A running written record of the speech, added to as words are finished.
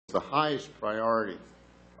The highest priority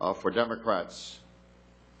for Democrats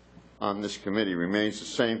on this committee remains the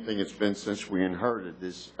same thing it's been since we inherited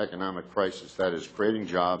this economic crisis, that is creating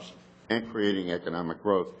jobs and creating economic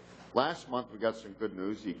growth. Last month we got some good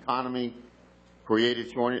news. The economy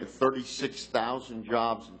created 236,000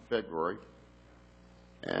 jobs in February,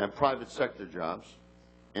 and private sector jobs,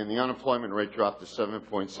 and the unemployment rate dropped to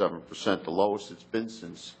 7.7%, the lowest it's been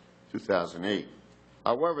since 2008.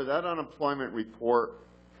 However, that unemployment report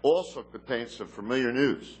also contains some familiar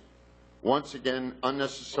news. Once again,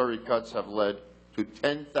 unnecessary cuts have led to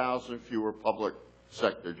 10,000 fewer public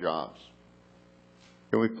sector jobs.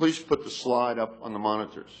 Can we please put the slide up on the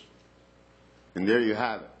monitors? And there you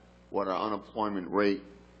have it, what our unemployment rate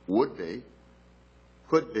would be,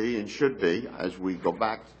 could be, and should be as we go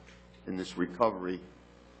back in this recovery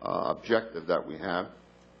objective that we have.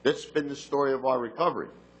 That's been the story of our recovery.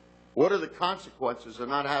 What are the consequences of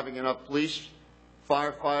not having enough police,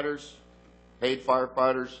 firefighters, paid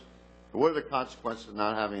firefighters? What are the consequences of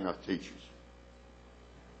not having enough teachers?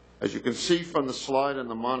 As you can see from the slide and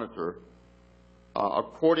the monitor,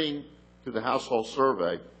 according to the household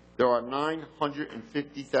survey, there are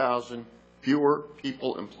 950,000 fewer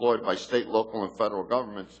people employed by state, local, and federal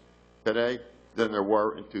governments today than there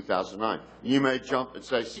were in 2009. You may jump and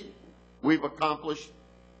say, see, we've accomplished,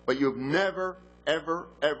 but you've never, ever,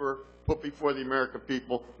 ever put before the American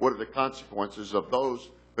people what are the consequences of those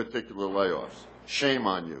particular layoffs. Shame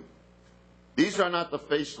on you. These are not the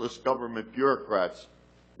faceless government bureaucrats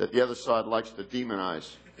that the other side likes to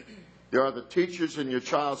demonize. They are the teachers in your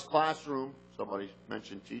child's classroom. Somebody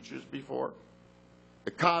mentioned teachers before.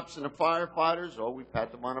 The cops and the firefighters, oh, we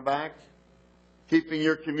pat them on the back. Keeping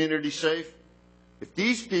your community safe. If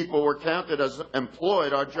these people were counted as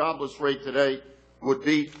employed, our jobless rate today would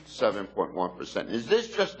be 7.1%. Is this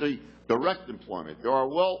just the direct employment? There are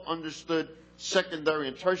well understood secondary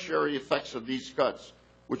and tertiary effects of these cuts,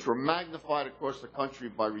 which were magnified across the country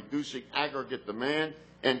by reducing aggregate demand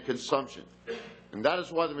and consumption. And that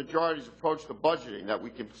is why the majority's approach to budgeting, that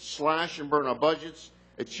we can slash and burn our budgets,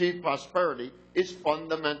 achieve prosperity, is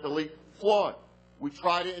fundamentally flawed. We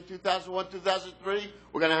tried it in 2001, 2003.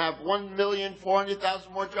 We're going to have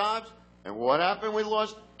 1,400,000 more jobs. And what happened? We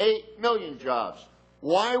lost 8 million jobs.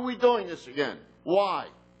 Why are we doing this again? Why?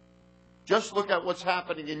 Just look at what's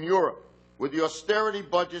happening in Europe, where the austerity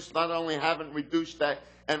budgets not only haven't reduced that,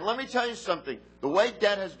 and let me tell you something, the way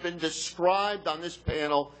debt has been described on this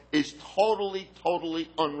panel is totally, totally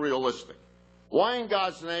unrealistic. Why in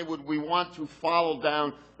God's name would we want to follow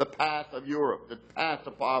down the path of Europe, the path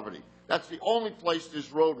to poverty? That's the only place this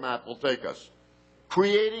roadmap will take us.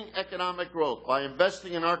 Creating economic growth by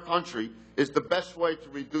investing in our country is the best way to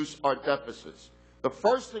reduce our deficits. The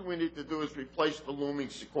first thing we need to do is replace the looming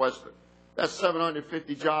sequester. That's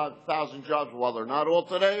 750,000 jobs. While they're not all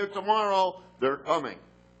today or tomorrow, they're coming.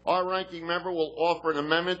 Our ranking member will offer an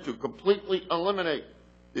amendment to completely eliminate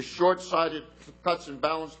this short-sighted, cuts and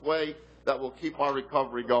balanced way that will keep our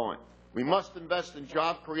recovery going. We must invest in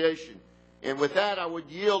job creation. And with that, I would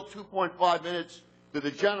yield 2.5 minutes to the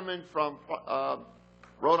gentleman from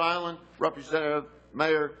Rhode Island, Representative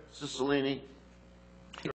Mayor Cicilline.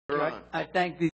 I thank the